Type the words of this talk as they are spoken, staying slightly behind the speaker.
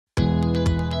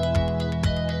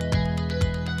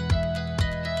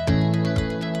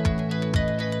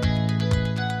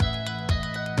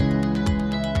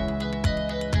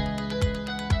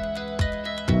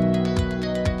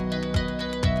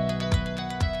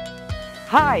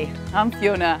Hi, I'm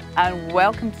Fiona and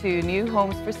welcome to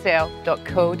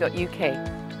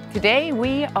newhomesforsale.co.uk. Today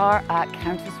we are at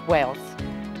Countess Wells.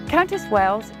 Countess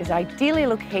Wells is ideally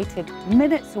located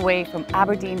minutes away from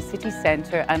Aberdeen city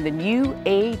centre and the new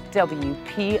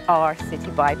AWPR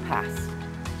city bypass.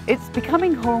 It's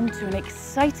becoming home to an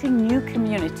exciting new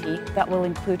community that will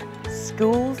include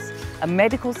schools, a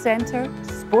medical centre,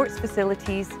 sports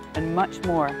facilities and much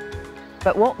more.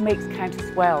 But what makes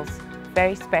Countess Wells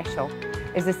very special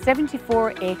is the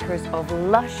 74 acres of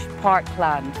lush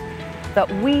parkland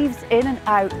that weaves in and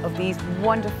out of these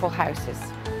wonderful houses.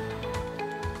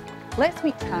 Let's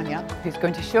meet Tanya, who's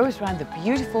going to show us around the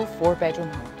beautiful 4-bedroom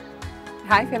home.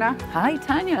 Hi Fiona. Hi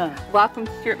Tanya. Welcome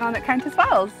to Stewart Milne at Countess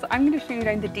Wells. I'm going to show you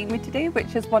around the Deanery today,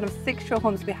 which is one of 6 show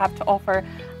homes we have to offer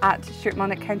at Stewart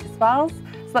Milne at Countess Wells.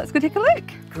 So let's go take a look.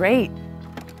 Great.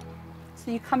 So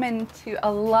you come into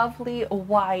a lovely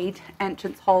wide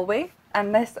entrance hallway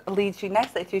and this leads you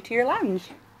nicely through to your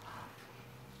lounge.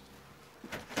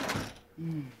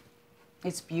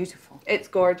 It's beautiful. It's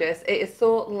gorgeous. It is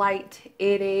so light,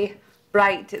 airy,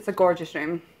 bright. It's a gorgeous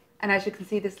room. And as you can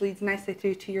see, this leads nicely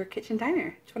through to your kitchen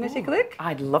diner. Do you want to take a look?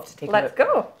 I'd love to take a look. Let's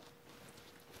go.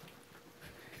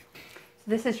 So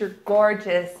this is your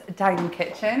gorgeous dining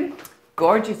kitchen.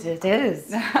 Gorgeous it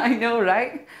is. I know,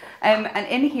 right? And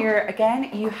in here,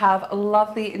 again, you have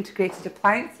lovely integrated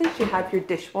appliances. You have your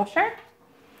dishwasher.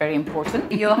 Very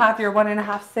important. You'll have your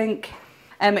 1.5 sink.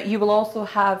 You will also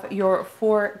have your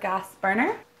 4 gas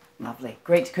burner. Lovely.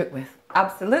 Great to cook with.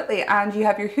 Absolutely. And you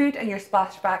have your hood and your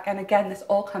splashback. And again, this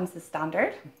all comes as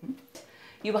standard.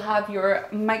 You will have your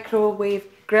microwave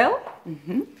grill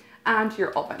and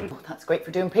your oven. Oh, that's great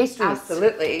for doing pastries.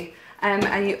 Absolutely.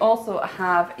 And you also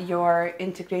have your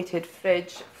integrated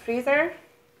fridge freezer.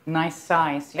 Nice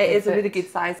size. It is a really good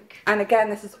size. And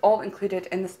again, this is all included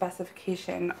in the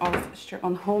specification of Stewart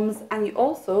Milne Homes. And you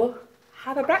also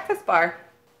have a breakfast bar.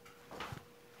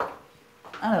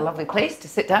 And a lovely place to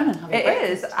sit down and have a breakfast.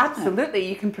 It is, absolutely.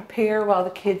 You can prepare while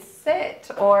the kids sit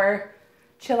or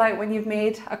chill out when you've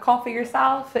made a coffee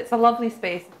yourself. It's a lovely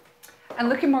space. And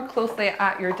looking more closely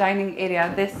at your dining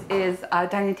area, this is a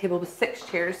dining table with 6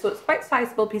 chairs. So it's quite a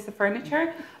sizable piece of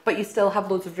furniture, but you still have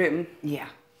loads of room. Yeah,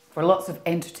 for lots of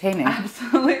entertaining.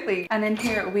 Absolutely. And in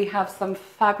here we have some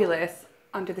fabulous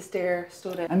under the stair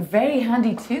storage. And very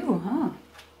handy too, huh?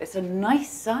 It's a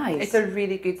nice size. It's a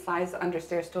really good size under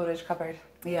stair storage cupboard.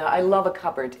 Yeah, I love a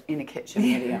cupboard in a kitchen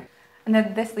area. And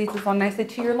then this leads us on nicely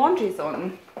to your laundry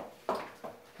zone.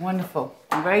 Wonderful.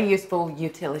 A very useful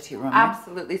utility room.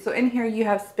 Absolutely. So in here you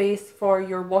have space for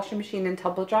your washing machine and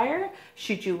tumble dryer,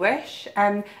 should you wish.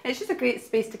 It's just a great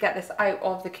space to get this out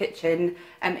of the kitchen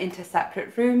into a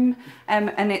separate room.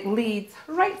 And it leads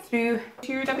right through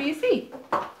to your WC.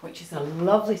 Which is a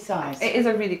lovely size. It is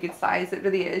a really good size, it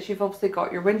really is. You've obviously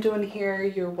got your window in here,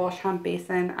 your wash hand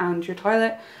basin and your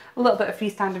toilet. A little bit of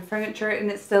freestanding furniture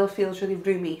and it still feels really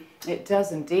roomy. It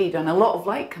does indeed, and a lot of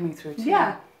light coming through too.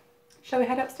 Yeah. Shall we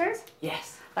head upstairs?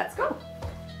 Yes. Let's go.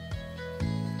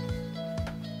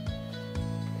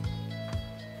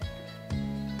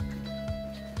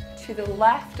 To the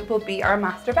left will be our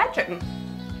master bedroom.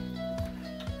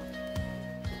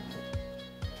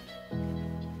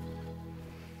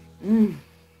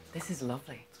 This is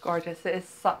lovely. It's gorgeous. It is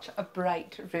such a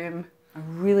bright room. A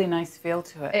really nice feel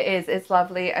to it. It is. It's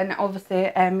lovely. And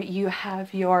obviously you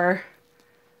have your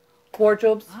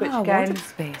wardrobes, which again wardrobe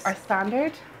space. are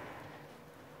standard.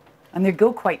 And they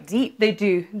go quite deep. They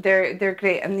do. They're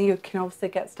great, and you can obviously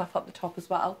get stuff up the top as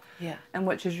well. Yeah. And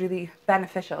which is really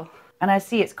beneficial. And I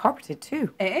see it's carpeted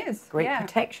too. It is. Great yeah.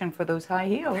 protection for those high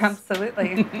heels.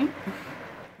 Absolutely.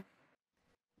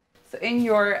 So in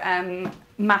your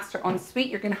master ensuite,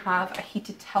 you're going to have a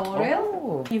heated towel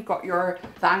rail. You've got your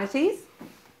vanities,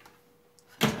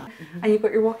 and you've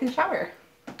got your walk-in shower.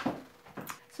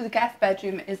 So the guest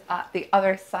bedroom is at the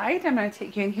other side. I'm going to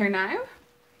take you in here now.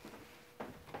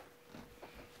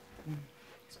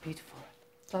 It's beautiful.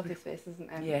 Lovely space, isn't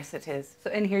it? Yes, it is. So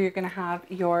in here you're going to have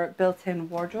your built-in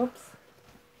wardrobes.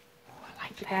 Oh, I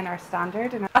like Which again are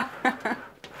standard. And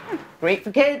great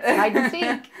for kids, hide and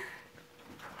seek.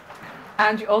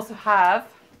 And you also have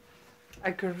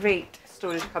a great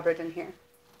storage cupboard in here.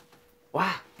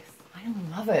 Wow,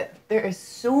 I love it. There is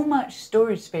so much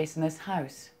storage space in this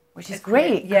house, which is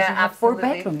great. Yeah, you have absolutely.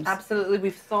 4 bedrooms. Absolutely.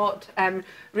 We've thought,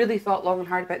 really thought long and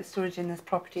hard about the storage in this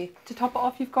property. To top it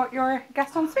off, you've got your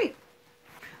guest ensuite.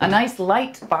 A nice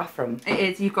light bathroom. It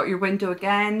is. You've got your window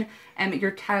again. Your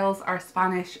tiles are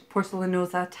Spanish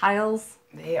porcelanosa tiles.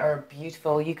 They are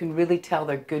beautiful. You can really tell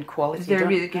they're good quality. They're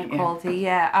really good quality,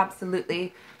 yeah,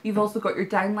 absolutely. You've also got your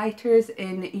downlighters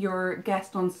in your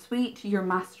guest ensuite, your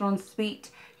master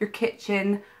ensuite, your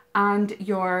kitchen, and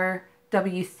your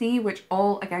WC, which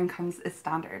all again comes as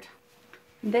standard.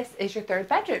 This is your third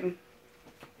bedroom.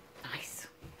 Nice.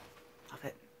 Love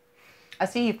it. I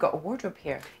see you've got a wardrobe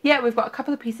here. Yeah, we've got a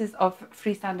couple of pieces of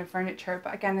freestanding furniture,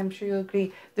 but again, I'm sure you'll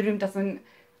agree the room doesn't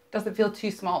feel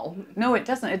too small. No, it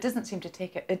doesn't. It doesn't seem to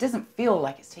take it. It doesn't feel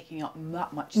like it's taking up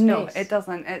that much space. No, it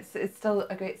doesn't. It's still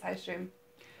a great sized room.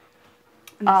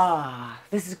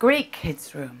 This is a great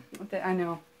kids' room. I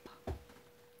know.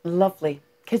 Lovely.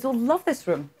 Kids will love this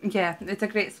room. Yeah, it's a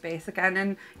great space again,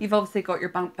 and you've obviously got your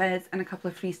bunk beds and a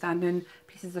couple of freestanding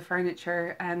pieces of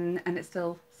furniture, and it's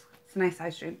a nice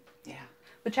sized room. Yeah.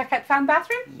 We'll check out the family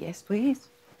bathroom. Yes, please.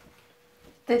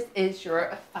 This is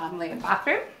your family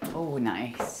bathroom. Oh,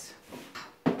 nice.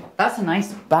 That's a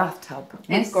nice bathtub.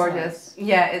 It's gorgeous.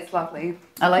 Yeah, it's lovely.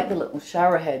 I like the little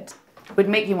shower head. Would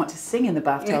make you want to sing in the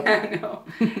bathtub. Yeah, I know.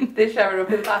 This shower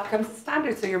over the bath comes as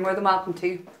standard, so you're more than welcome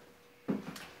to.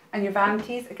 And your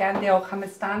vanities, again, they all come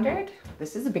as standard.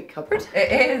 This is a big cupboard.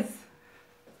 It is.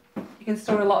 You can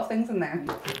store a lot of things in there.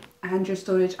 And your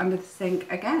storage under the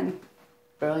sink again.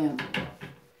 Brilliant.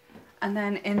 And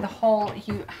then in the hall,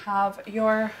 you have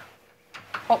your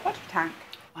hot water tank.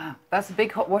 Wow, that's a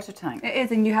big hot water tank. It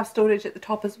is, and you have storage at the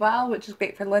top as well, which is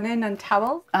great for linen and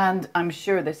towels. And I'm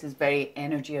sure this is very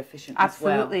energy efficient as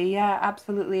well. Absolutely, yeah,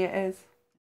 absolutely it is.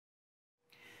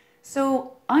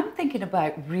 So I'm thinking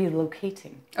about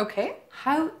relocating. Okay.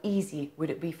 How easy would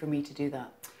it be for me to do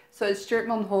that? So at Stewart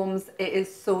Milne Homes, it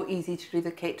is so easy to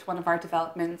relocate to one of our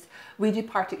developments. We do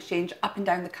part exchange up and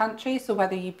down the country. So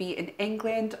whether you be in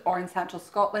England or in central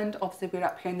Scotland, obviously we're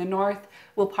up here in the north,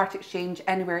 we'll part exchange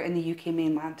anywhere in the UK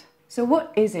mainland. So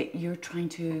what is it you're trying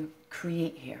to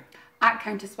create here? At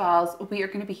Countess Wells, we are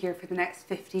going to be here for the next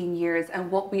 15 years, and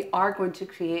what we are going to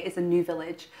create is a new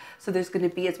village. So there's going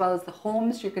to be, as well as the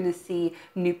homes, you're going to see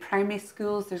new primary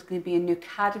schools, there's going to be a new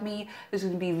academy, there's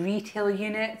going to be retail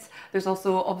units, there's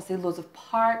also obviously loads of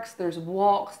parks, there's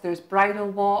walks, there's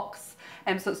bridle walks.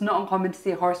 So it's not uncommon to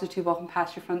see a horse or two walking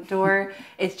past your front door.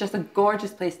 It's just a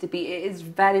gorgeous place to be. It is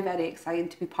very, very exciting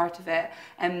to be part of it.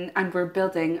 And we're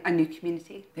building a new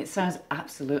community. It sounds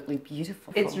absolutely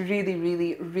beautiful. It's really,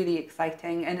 really, really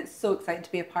exciting. And it's so exciting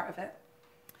to be a part of it.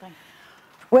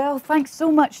 Well, thanks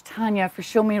so much, Tanya, for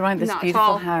showing me around this Not beautiful at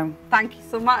all. home. Thank you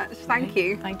so much. Thank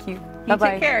you. Thank you. You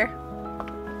Bye-bye. take care.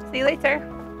 See you later.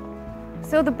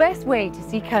 So the best way to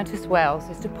see Countess Wells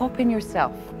is to pop in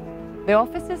yourself. The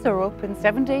offices are open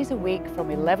 7 days a week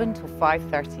from 11 till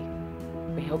 5:30.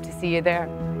 We hope to see you there.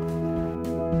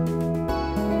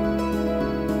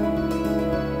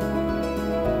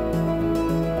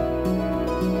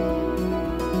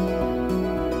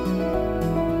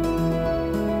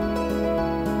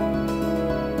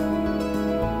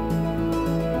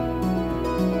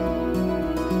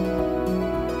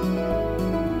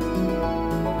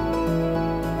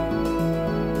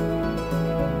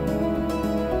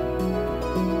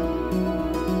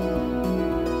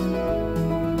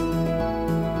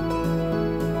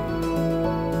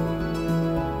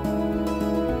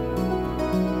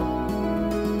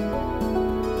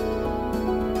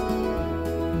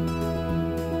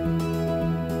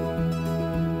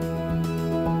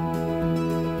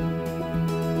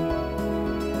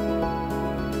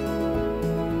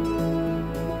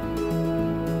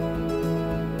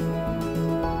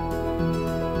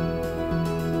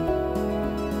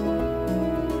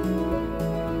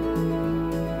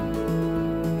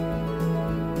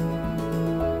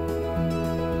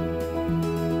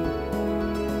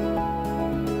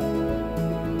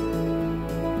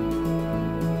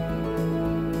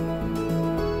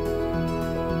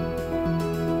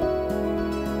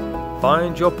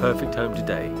 Find your perfect home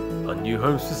today on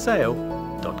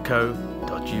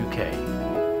newhomesforsale.co.uk.